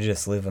try to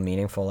just live a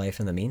meaningful life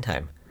in the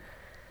meantime.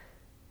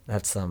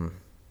 That's all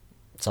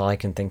I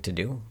can think to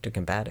do to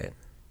combat it.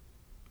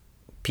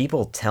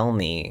 People tell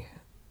me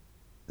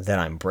that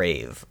I'm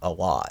brave a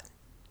lot.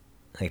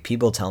 Like,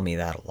 people tell me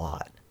that a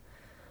lot.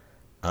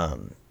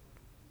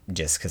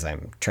 Just because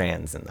I'm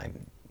trans and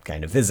I'm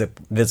kind of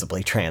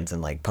visibly trans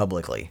and, like,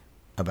 publicly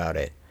about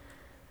it.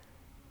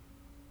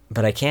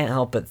 But I can't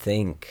help but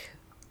think,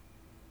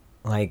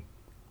 like,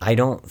 I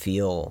don't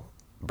feel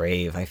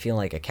brave. I feel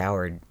like a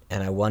coward,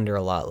 and I wonder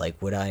a lot,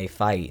 like, would I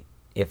fight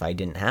if I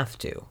didn't have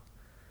to?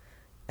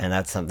 And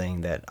that's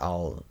something that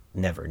I'll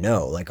never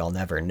know. Like, I'll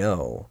never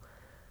know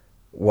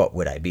what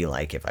would I be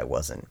like if I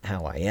wasn't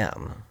how I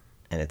am.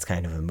 And it's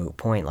kind of a moot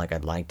point. Like,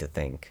 I'd like to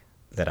think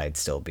that I'd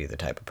still be the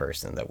type of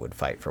person that would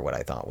fight for what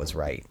I thought was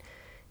right,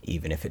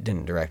 even if it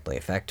didn't directly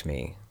affect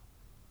me.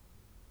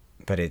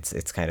 But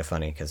it's kind of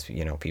funny because,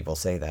 you know, people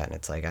say that, and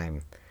it's like, I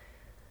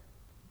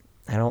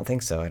don't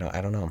think so. I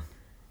don't know.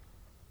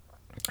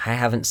 I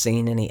haven't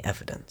seen any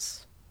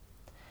evidence.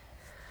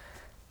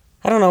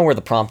 I don't know where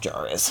the prompt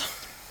jar is.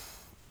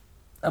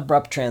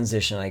 Abrupt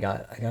transition. I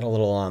got a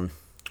little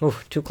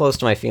too close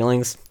to my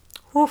feelings.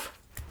 Oof.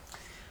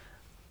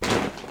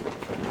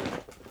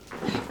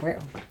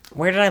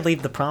 Where did I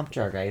leave the prompt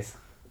jar, guys?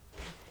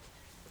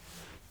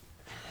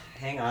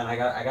 Hang on, I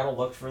gotta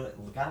look for the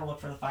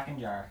fucking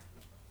jar.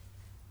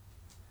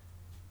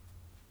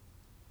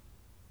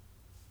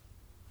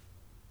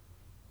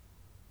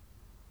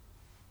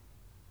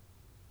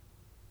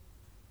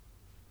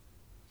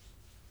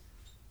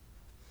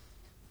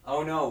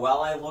 Oh no,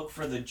 while I look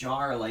for the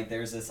jar, like,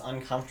 there's this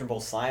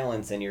uncomfortable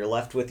silence and you're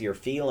left with your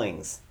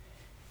feelings.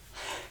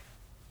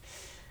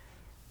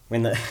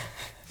 When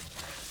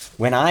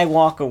I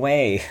walk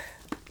away,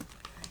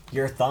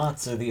 your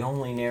thoughts are the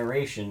only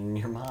narration in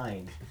your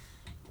mind.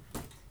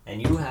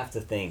 And you have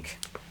to think,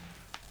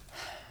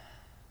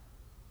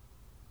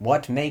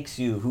 what makes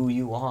you who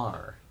you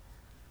are?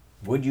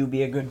 Would you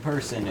be a good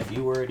person if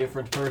you were a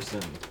different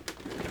person?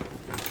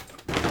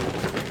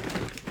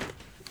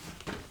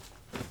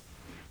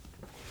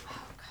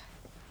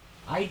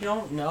 I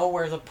don't know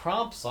where the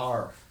prompts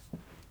are.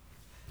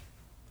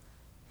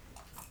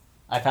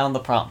 I found the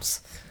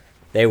prompts.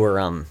 They were,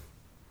 I'm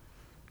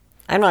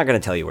not going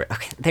to tell you where.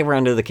 Okay, they were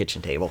under the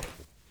kitchen table.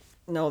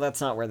 No,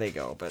 that's not where they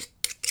go, but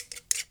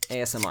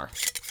ASMR.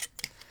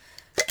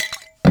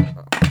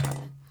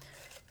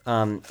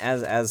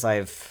 As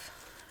I've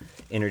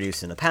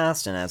introduced in the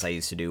past, and as I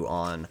used to do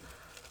on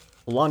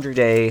Laundry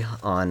Day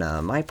on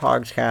my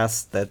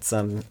podcast that's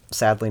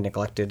sadly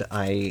neglected,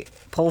 I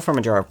pull from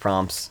a jar of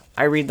prompts.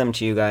 I read them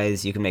to you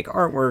guys. You can make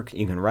artwork.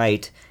 You can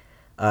write.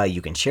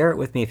 You can share it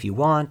with me if you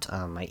want.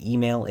 My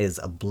email is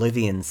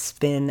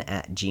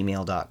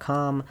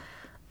oblivionspin@gmail.com.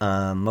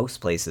 Most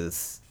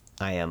places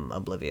I am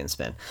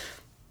oblivionspin.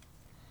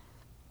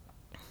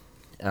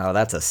 Oh,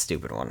 that's a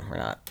stupid one.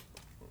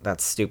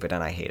 That's stupid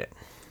and I hate it.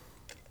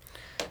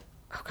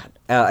 Oh, God.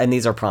 And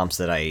these are prompts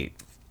that I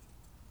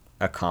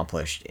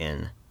accomplished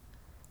in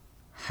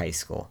high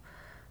school.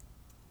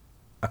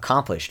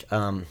 Accomplished.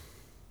 I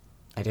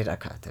did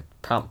the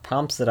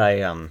prompts that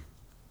I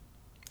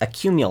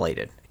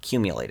accumulated.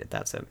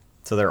 That's it.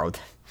 So they're all.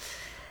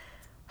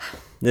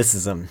 This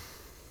is a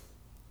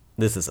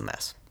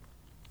mess.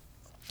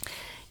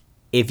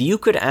 If you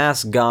could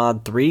ask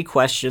God 3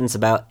 questions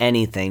about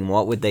anything,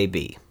 what would they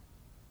be?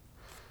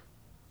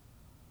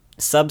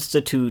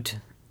 Substitute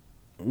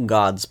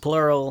God's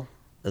plural,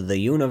 the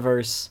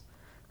universe,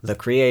 the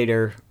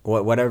creator,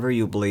 whatever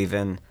you believe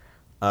in,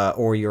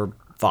 or your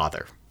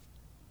father.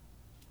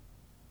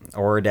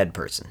 Or a dead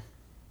person.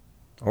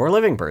 Or a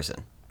living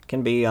person.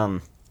 Can be, I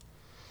was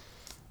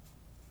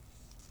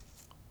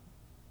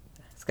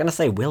gonna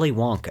say Willy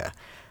Wonka.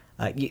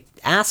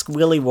 Ask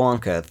Willy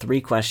Wonka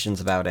 3 questions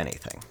about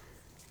anything.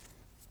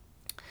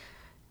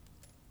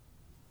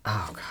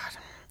 Oh, God.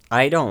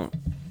 I don't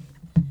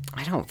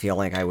feel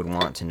like I would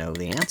want to know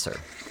the answer.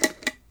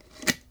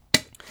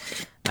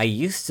 I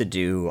used to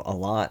do a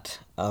lot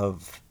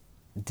of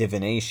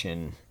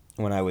divination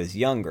when I was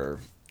younger,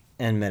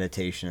 and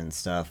meditation and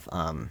stuff.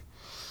 And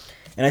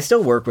I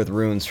still work with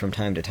runes from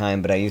time to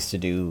time, but I used to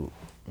do,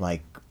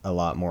 like, a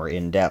lot more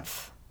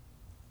in-depth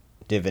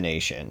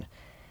divination.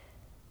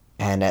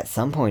 And at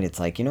some point, it's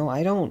like,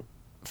 I don't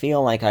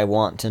feel like I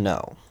want to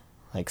know.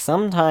 Like,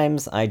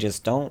 sometimes I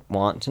just don't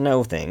want to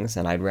know things,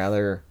 and I'd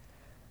rather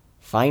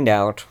find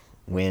out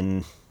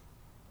when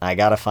I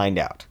gotta find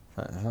out.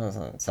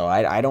 So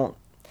I don't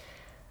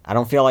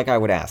feel like I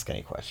would ask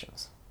any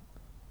questions.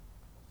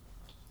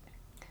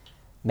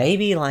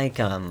 Maybe like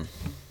a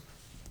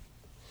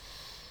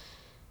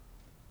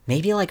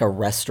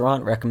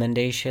restaurant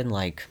recommendation,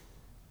 like,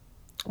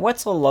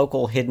 what's a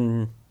local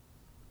hidden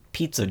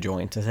pizza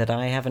joint that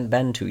I haven't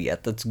been to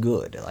yet that's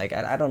good? Like,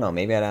 I don't know,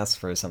 maybe I'd ask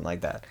for something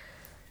like that.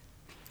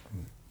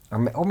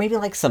 Or maybe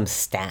like some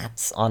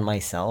stats on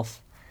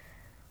myself.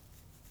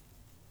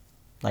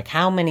 Like,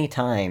 how many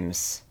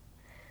times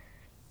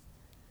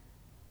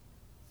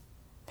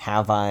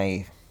have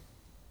I...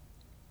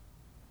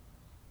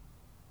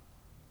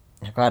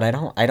 God, I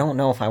don't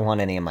know if I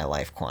want any of my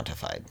life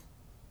quantified.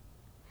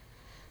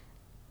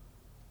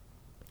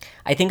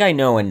 I think I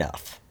know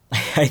enough.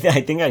 I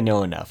think I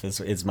know enough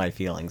is my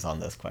feelings on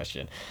this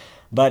question.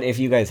 But if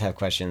you guys have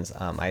questions,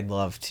 I'd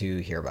love to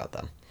hear about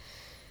them.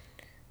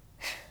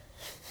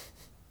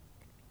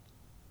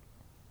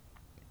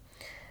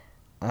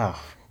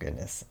 Oh,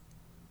 goodness.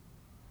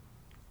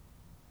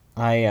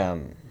 I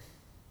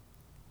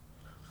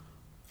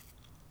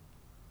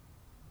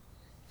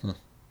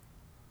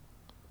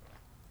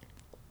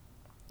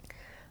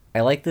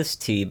like this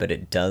tea, but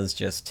it does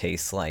just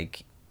taste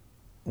like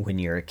when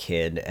you're a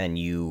kid and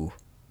you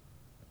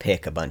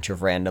pick a bunch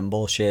of random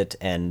bullshit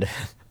and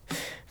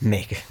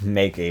make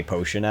a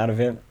potion out of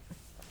it,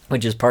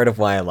 which is part of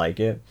why I like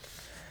it.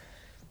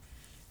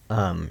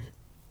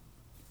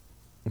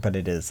 But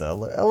it is a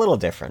little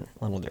different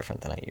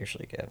than I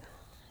usually get.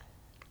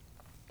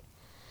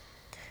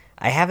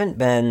 I haven't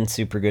been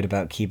super good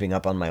about keeping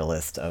up on my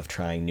list of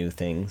trying new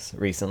things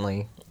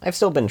recently. I've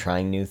still been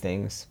trying new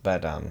things,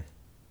 but I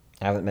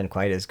haven't been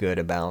quite as good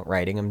about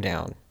writing them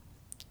down.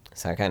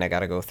 So I kind of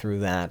got to go through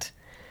that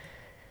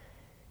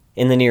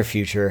in the near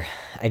future.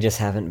 I just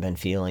haven't been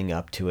feeling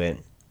up to it.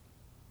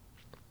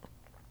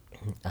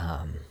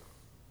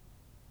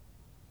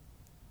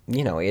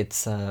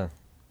 It's...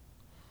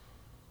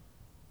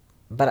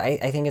 But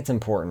I think it's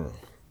important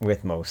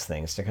with most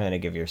things to kind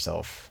of give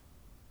yourself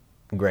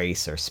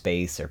grace or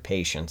space or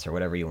patience or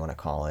whatever you want to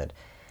call it.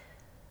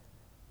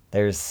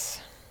 There's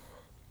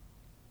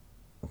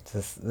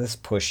this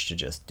push to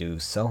just do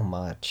so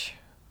much,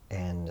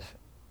 and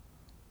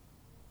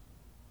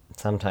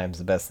sometimes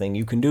the best thing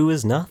you can do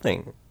is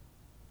nothing.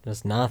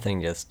 Just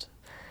nothing, just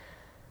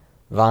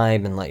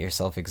vibe and let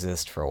yourself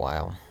exist for a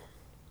while.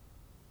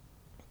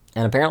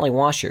 And apparently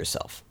wash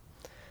yourself.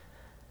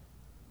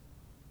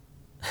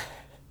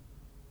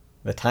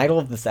 The title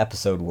of this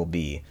episode will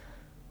be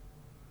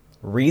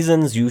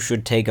Reasons You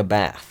Should Take a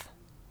Bath.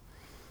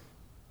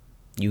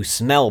 You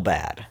smell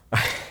bad.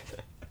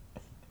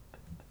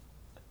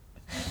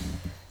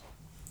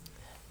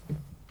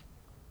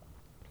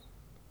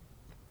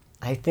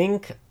 I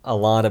think a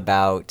lot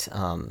about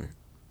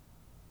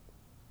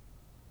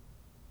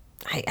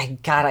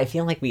I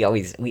feel like we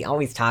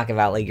always talk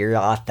about like your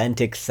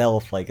authentic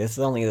self. Like, this is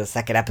only the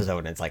second episode,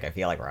 and it's like I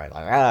feel like we're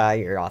like,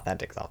 your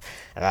authentic self.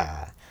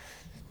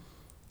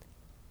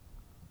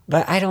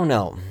 But I don't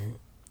know.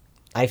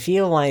 I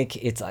feel like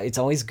it's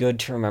always good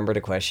to remember to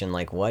question,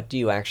 like, what do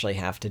you actually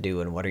have to do,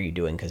 and what are you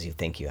doing because you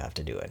think you have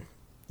to do it?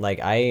 Like,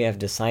 I have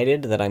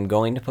decided that I'm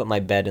going to put my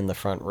bed in the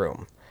front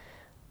room,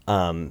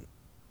 and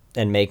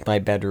make my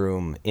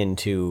bedroom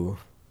into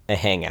a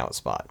hangout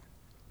spot.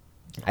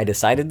 I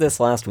decided this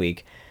last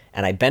week,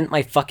 and I bent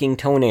my fucking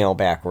toenail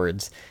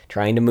backwards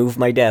trying to move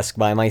my desk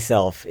by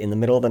myself in the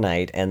middle of the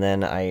night, and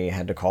then I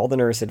had to call the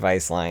nurse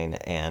advice line,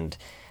 and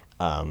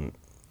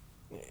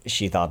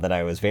she thought that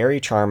I was very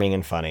charming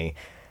and funny,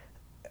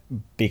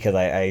 because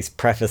I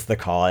preface the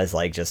call as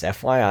like, just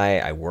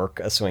FYI, I work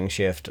a swing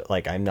shift.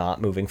 Like, I'm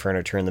not moving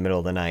furniture in the middle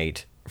of the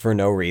night for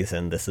no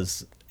reason. This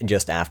is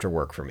just after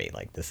work for me.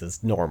 Like, this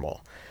is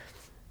normal.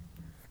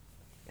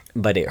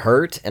 But it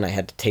hurt, and I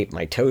had to tape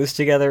my toes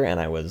together, and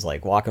I was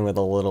like walking with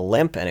a little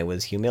limp, and it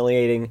was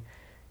humiliating.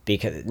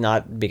 Because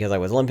not because I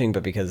was limping,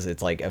 but because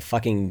it's like a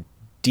fucking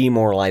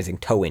demoralizing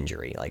toe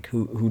injury. Like,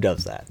 who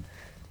does that?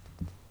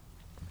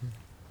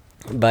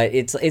 But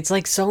it's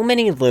like so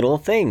many little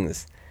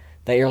things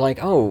that you're like,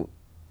 oh,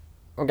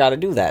 I gotta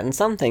do that. And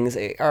some things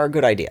are a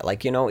good idea.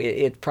 Like,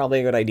 it's probably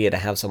a good idea to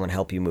have someone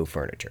help you move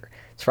furniture.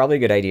 It's probably a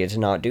good idea to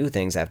not do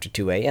things after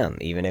 2 a.m.,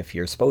 even if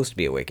you're supposed to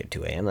be awake at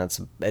 2 a.m.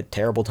 That's a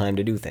terrible time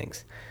to do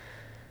things.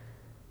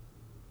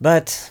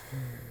 But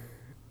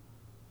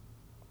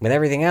with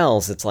everything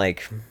else, it's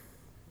like,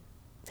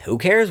 who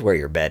cares where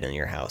your bed in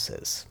your house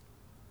is?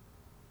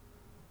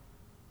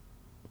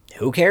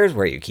 Who cares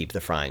where you keep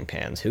the frying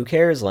pans? Who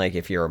cares, like,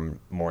 if you're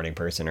a morning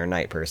person or a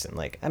night person?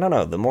 Like, I don't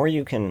know. The more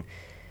you can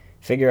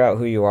figure out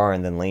who you are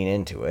and then lean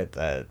into it,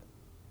 the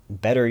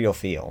better you'll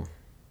feel.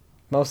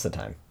 Most of the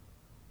time.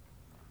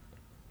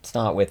 It's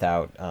not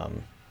without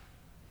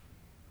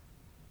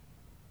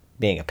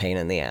being a pain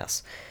in the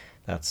ass.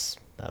 That's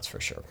for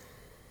sure.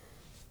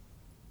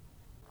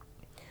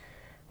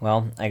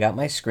 Well, I got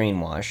my screen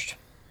washed.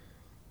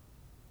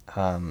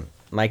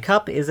 My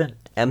cup isn't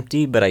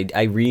empty, but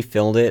I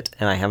refilled it,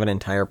 and I have an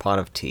entire pot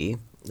of tea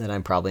that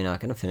I'm probably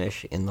not going to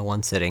finish in the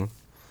one sitting.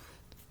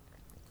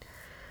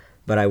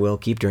 But I will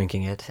keep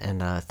drinking it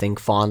and think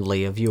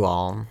fondly of you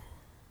all.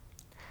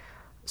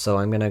 So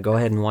I'm going to go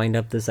ahead and wind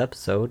up this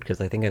episode, because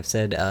I think I've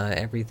said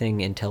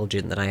everything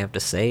intelligent that I have to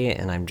say,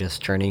 and I'm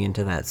just turning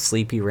into that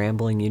sleepy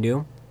rambling you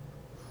do.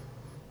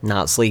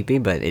 Not sleepy,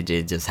 but it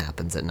just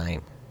happens at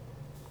night.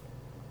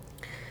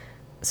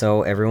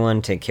 So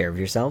everyone, take care of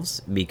yourselves,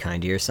 be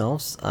kind to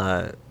yourselves,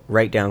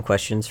 write down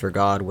questions for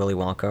God, Willy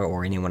Wonka,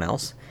 or anyone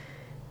else,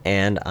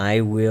 and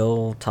I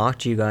will talk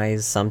to you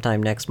guys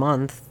sometime next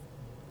month.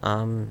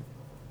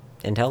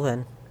 Until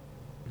then,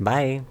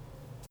 bye.